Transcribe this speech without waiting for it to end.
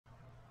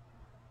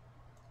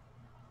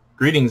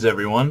Greetings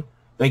everyone.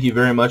 Thank you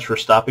very much for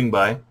stopping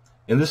by.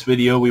 In this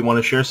video we want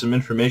to share some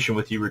information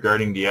with you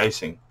regarding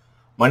de-icing.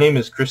 My name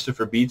is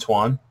Christopher B.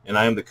 Twan and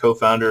I am the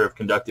co-founder of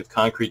Conductive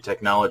Concrete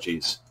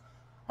Technologies.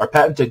 Our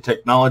patented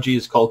technology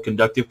is called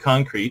Conductive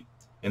Concrete,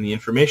 and the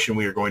information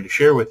we are going to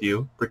share with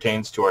you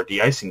pertains to our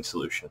de-icing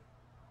solution.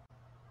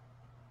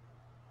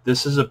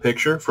 This is a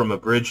picture from a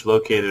bridge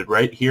located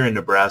right here in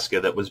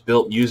Nebraska that was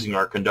built using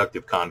our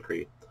conductive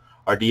concrete.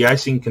 Our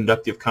de-icing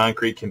conductive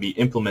concrete can be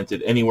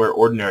implemented anywhere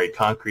ordinary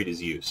concrete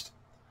is used.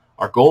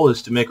 Our goal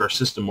is to make our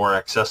system more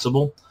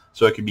accessible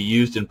so it can be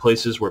used in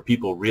places where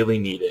people really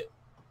need it.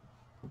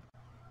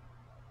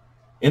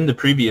 In the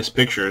previous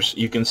pictures,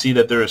 you can see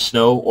that there is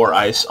snow or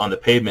ice on the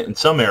pavement in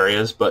some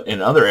areas, but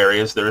in other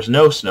areas there is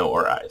no snow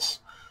or ice.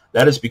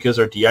 That is because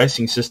our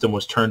de-icing system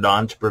was turned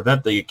on to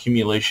prevent the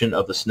accumulation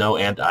of the snow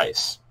and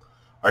ice.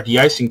 Our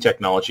de-icing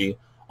technology,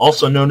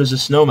 also known as a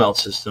snow melt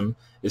system,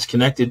 is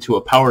connected to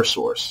a power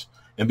source,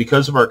 and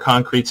because of our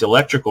concrete's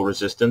electrical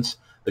resistance,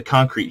 the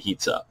concrete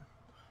heats up.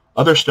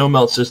 Other snow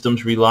melt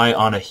systems rely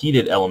on a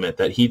heated element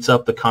that heats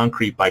up the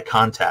concrete by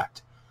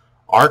contact.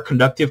 Our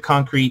conductive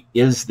concrete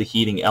is the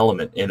heating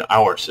element in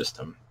our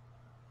system.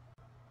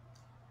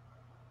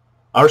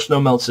 Our snow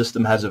melt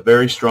system has a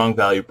very strong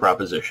value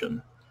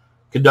proposition.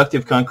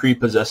 Conductive concrete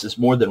possesses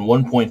more than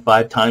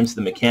 1.5 times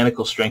the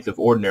mechanical strength of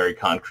ordinary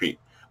concrete,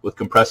 with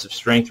compressive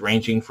strength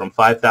ranging from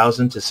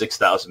 5,000 to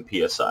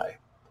 6,000 psi.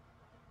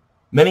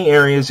 Many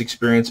areas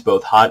experience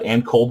both hot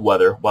and cold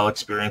weather while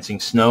experiencing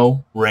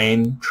snow,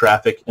 rain,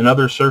 traffic, and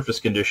other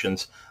surface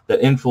conditions that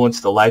influence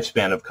the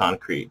lifespan of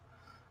concrete.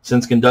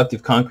 Since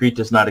conductive concrete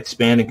does not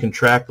expand and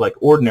contract like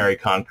ordinary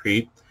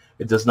concrete,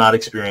 it does not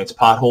experience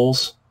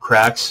potholes,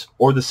 cracks,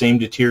 or the same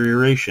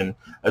deterioration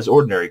as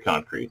ordinary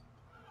concrete.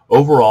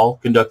 Overall,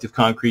 conductive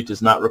concrete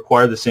does not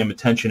require the same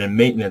attention and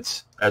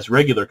maintenance as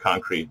regular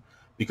concrete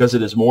because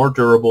it is more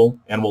durable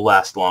and will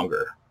last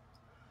longer.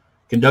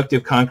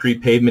 Conductive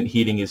concrete pavement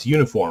heating is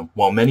uniform,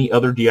 while many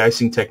other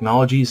de-icing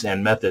technologies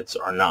and methods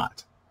are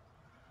not.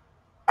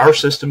 Our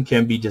system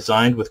can be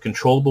designed with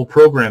controllable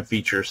program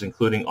features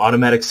including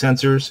automatic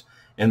sensors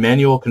and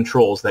manual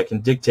controls that can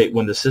dictate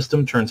when the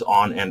system turns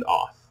on and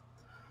off.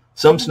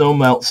 Some snow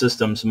melt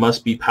systems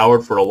must be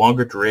powered for a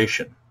longer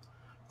duration.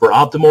 For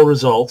optimal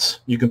results,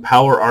 you can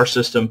power our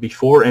system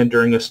before and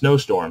during a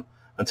snowstorm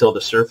until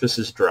the surface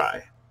is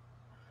dry.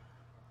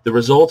 The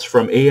results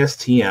from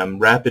ASTM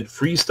rapid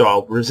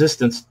freeze-thaw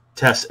resistance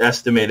tests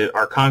estimated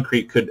our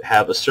concrete could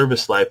have a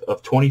service life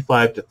of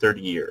 25 to 30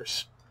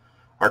 years.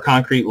 Our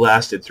concrete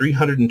lasted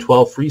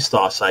 312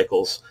 freeze-thaw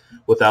cycles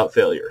without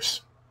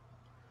failures.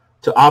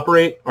 To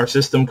operate, our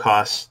system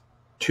costs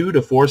 2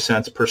 to 4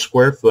 cents per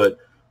square foot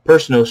per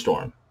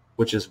snowstorm,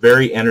 which is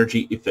very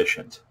energy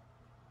efficient.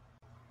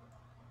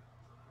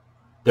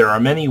 There are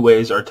many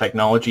ways our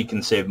technology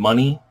can save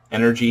money,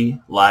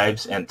 energy,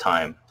 lives, and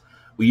time.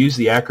 We use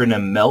the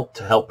acronym M.E.L.T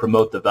to help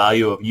promote the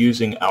value of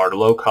using our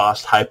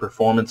low-cost,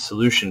 high-performance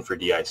solution for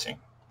de-icing.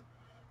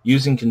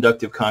 Using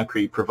conductive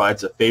concrete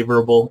provides a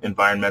favorable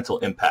environmental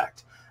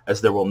impact,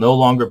 as there will no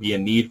longer be a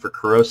need for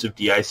corrosive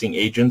de-icing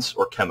agents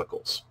or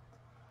chemicals.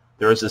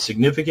 There is a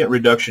significant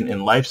reduction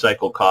in life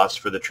cycle costs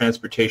for the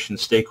transportation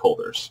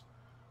stakeholders.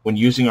 When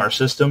using our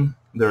system,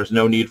 there is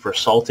no need for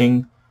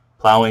salting,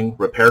 plowing,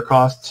 repair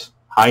costs,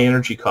 high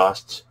energy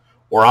costs,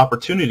 or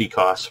opportunity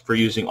costs for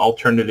using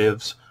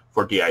alternatives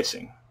for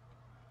de-icing.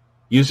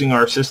 Using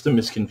our system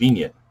is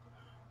convenient.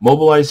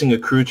 Mobilizing a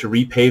crew to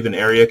repave an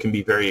area can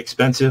be very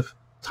expensive,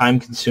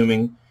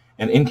 time-consuming,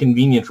 and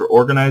inconvenient for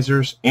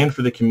organizers and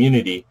for the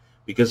community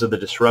because of the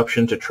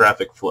disruption to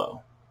traffic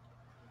flow.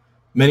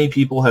 Many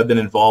people have been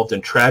involved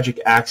in tragic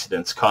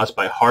accidents caused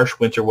by harsh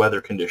winter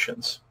weather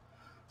conditions.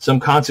 Some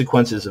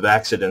consequences of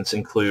accidents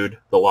include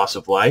the loss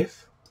of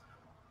life,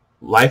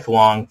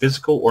 lifelong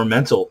physical or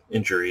mental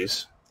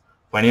injuries,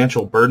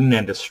 financial burden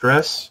and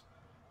distress,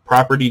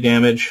 property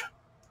damage,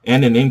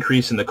 and an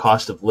increase in the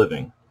cost of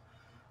living.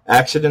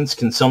 Accidents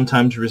can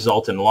sometimes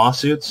result in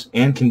lawsuits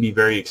and can be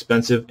very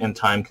expensive and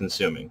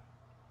time-consuming.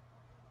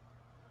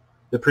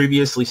 The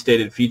previously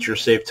stated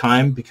features save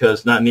time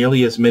because not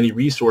nearly as many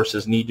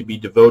resources need to be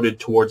devoted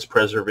towards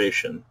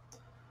preservation.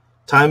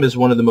 Time is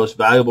one of the most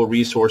valuable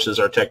resources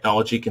our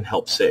technology can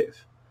help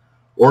save.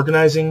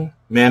 Organizing,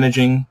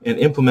 managing, and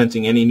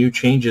implementing any new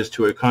changes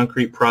to a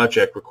concrete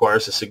project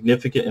requires a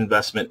significant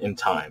investment in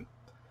time.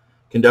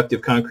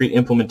 Conductive concrete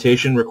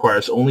implementation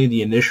requires only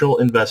the initial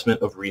investment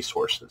of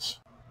resources.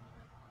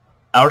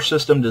 Our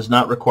system does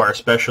not require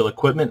special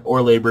equipment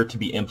or labor to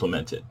be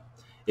implemented.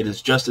 It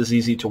is just as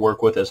easy to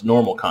work with as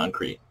normal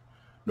concrete.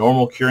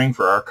 Normal curing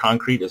for our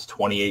concrete is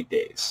 28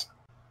 days.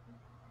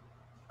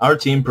 Our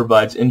team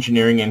provides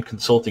engineering and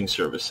consulting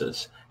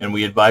services, and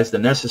we advise the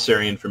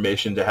necessary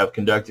information to have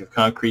conductive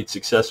concrete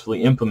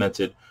successfully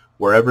implemented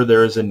wherever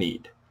there is a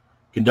need.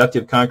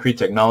 Conductive Concrete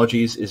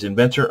Technologies is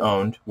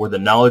inventor-owned, where the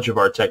knowledge of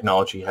our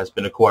technology has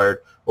been acquired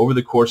over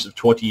the course of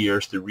 20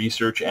 years through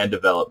research and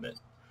development.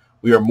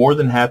 We are more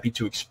than happy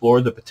to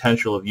explore the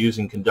potential of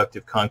using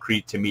conductive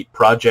concrete to meet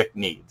project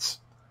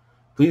needs.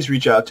 Please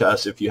reach out to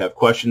us if you have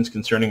questions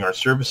concerning our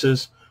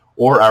services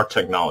or our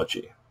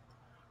technology.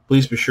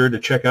 Please be sure to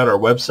check out our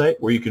website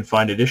where you can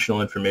find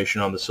additional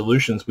information on the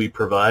solutions we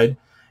provide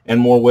and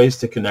more ways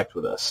to connect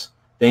with us.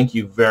 Thank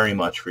you very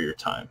much for your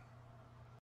time.